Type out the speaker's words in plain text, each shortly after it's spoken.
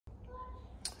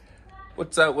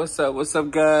What's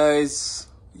up, guys?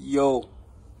 Yo,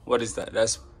 what is that?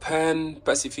 That's Pan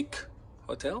Pacific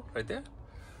Hotel right there.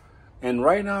 And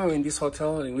right now in this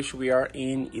hotel in which we are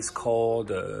in is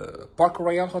called Park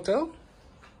Royal Hotel.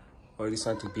 I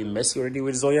decided to be messy already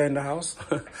with Zoya in the house.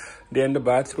 They're in the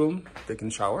bathroom taking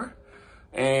a shower.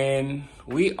 And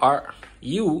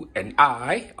you and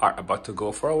I are about to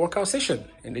go for a workout session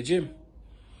in the gym.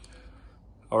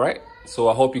 All right, so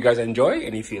I hope you guys enjoy,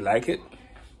 and if you like it,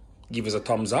 give us a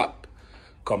thumbs up,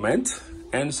 comment,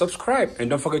 and subscribe. And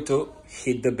don't forget to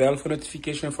hit the bell for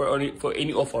notification for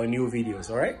any of our new videos.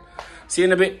 All right, see you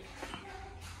in a bit.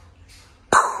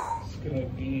 It's gonna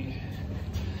be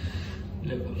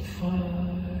level 5.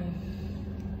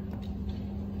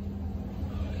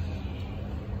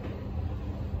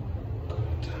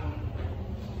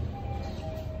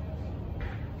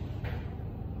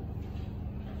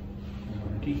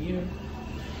 Here.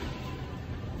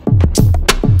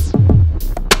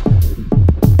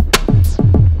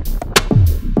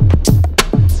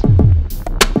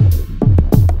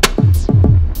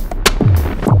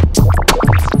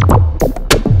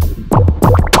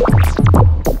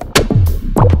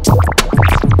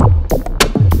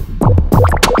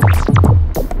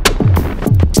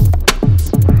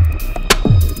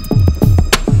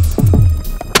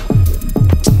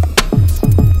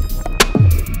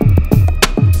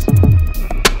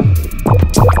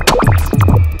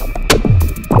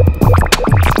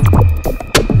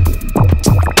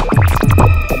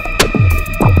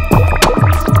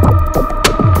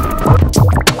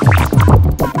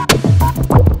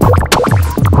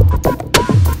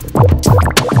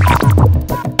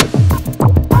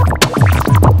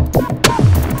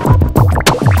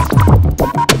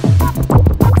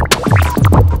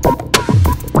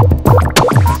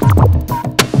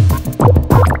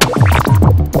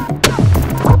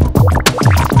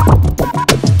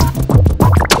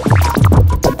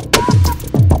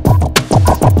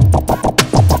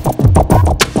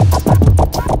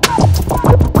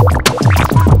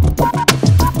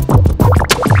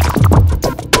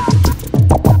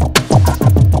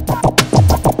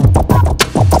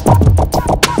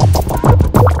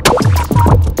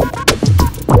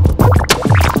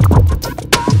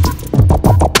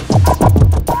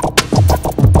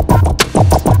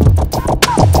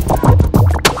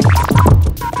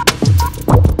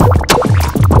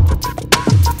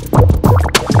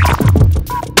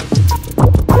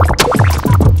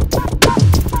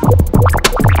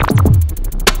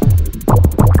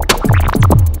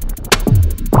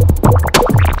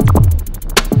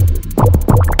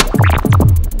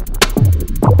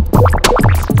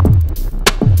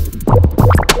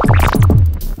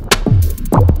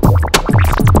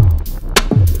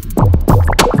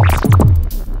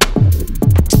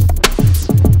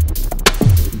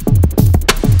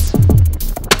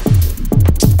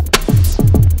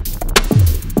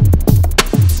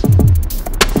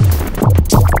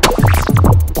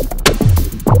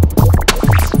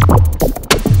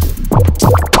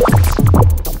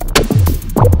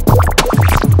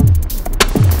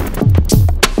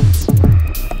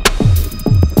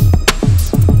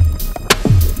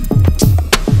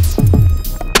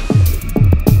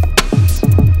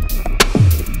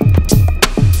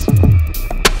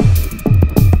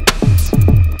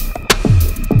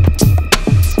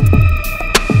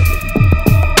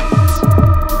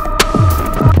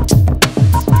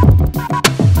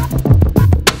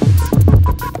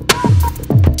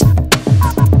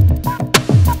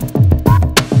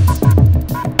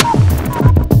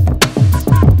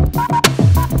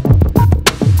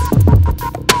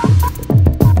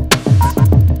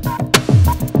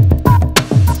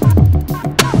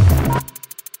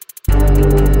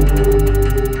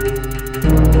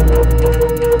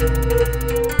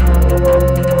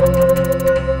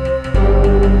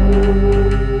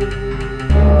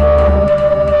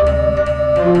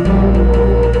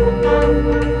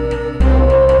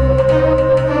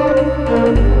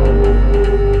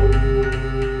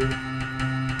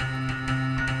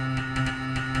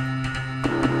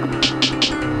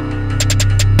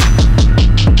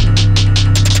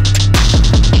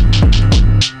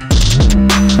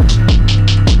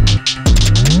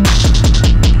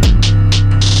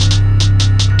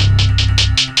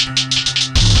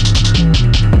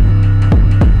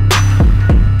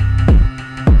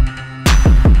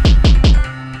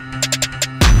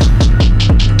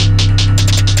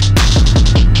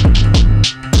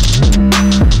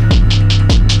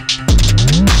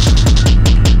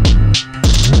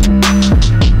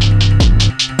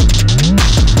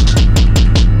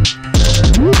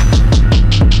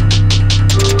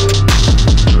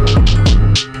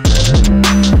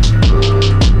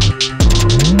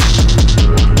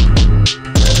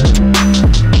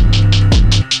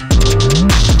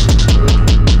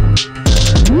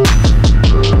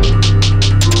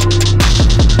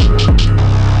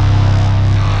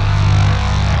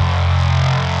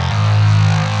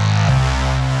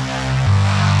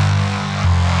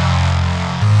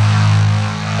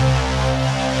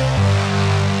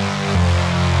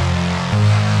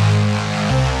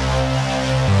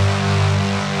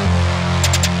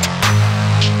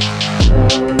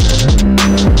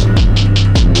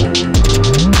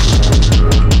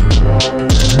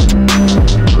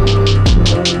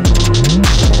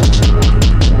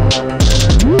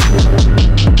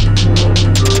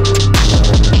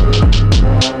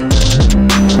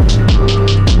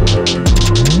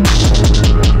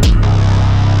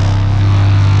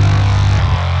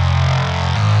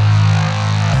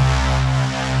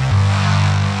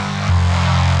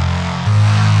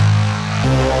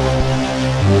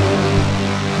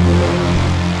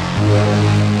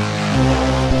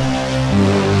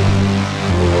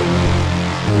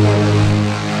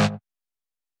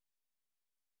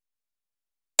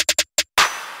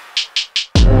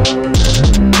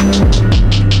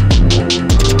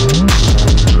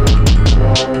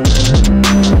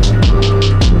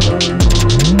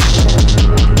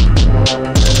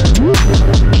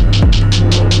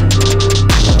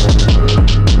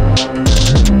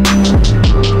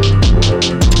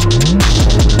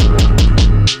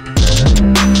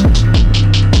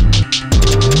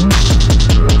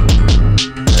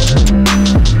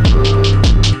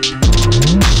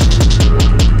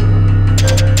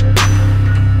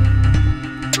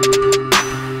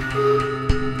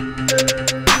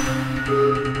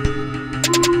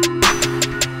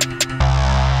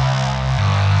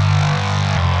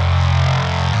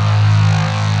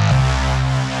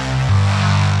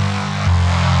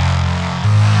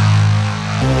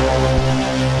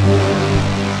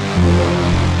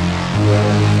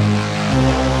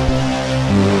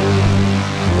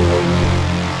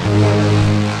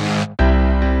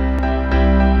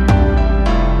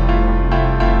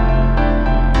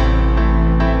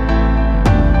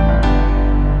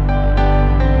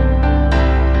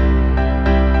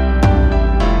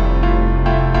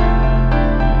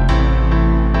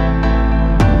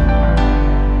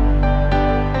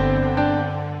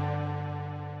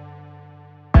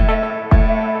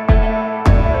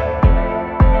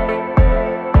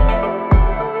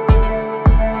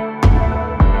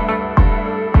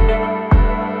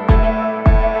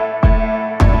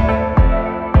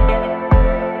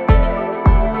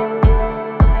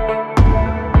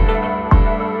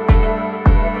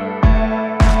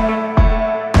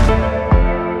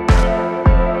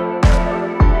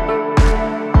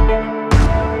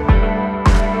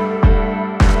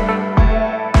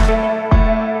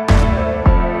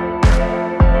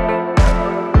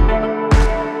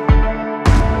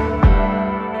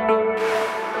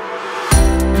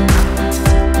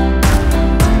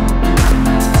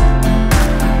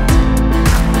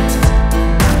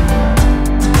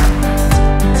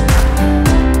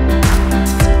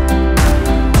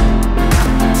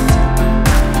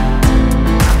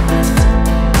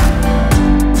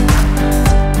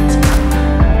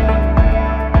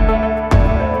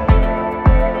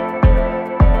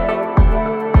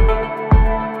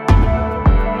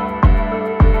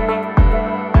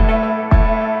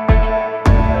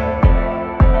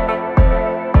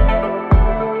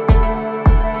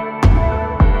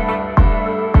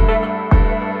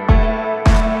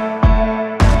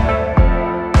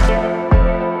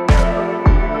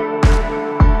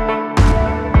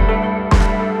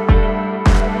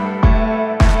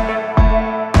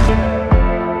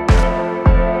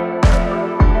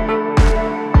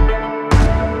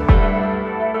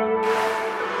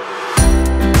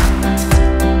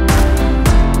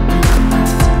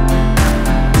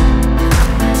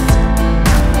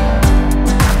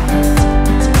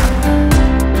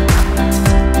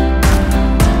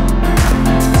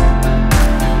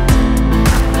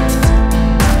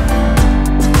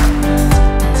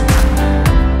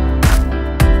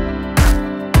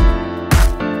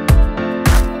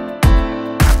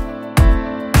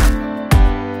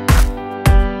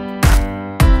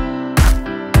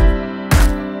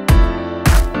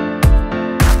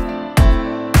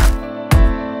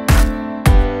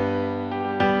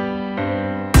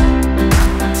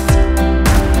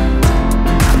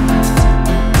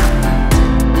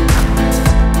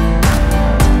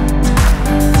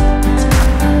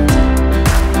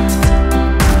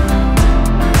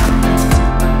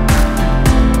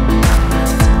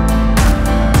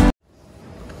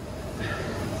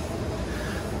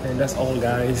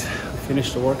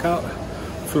 finish the workout.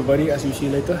 Full body, as you see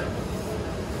later.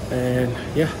 And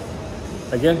yeah,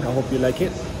 again, I hope you like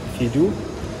it. If you do,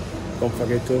 don't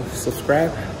forget to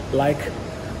subscribe, like,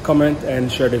 comment,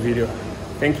 and share the video.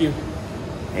 Thank you,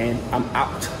 and I'm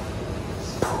out.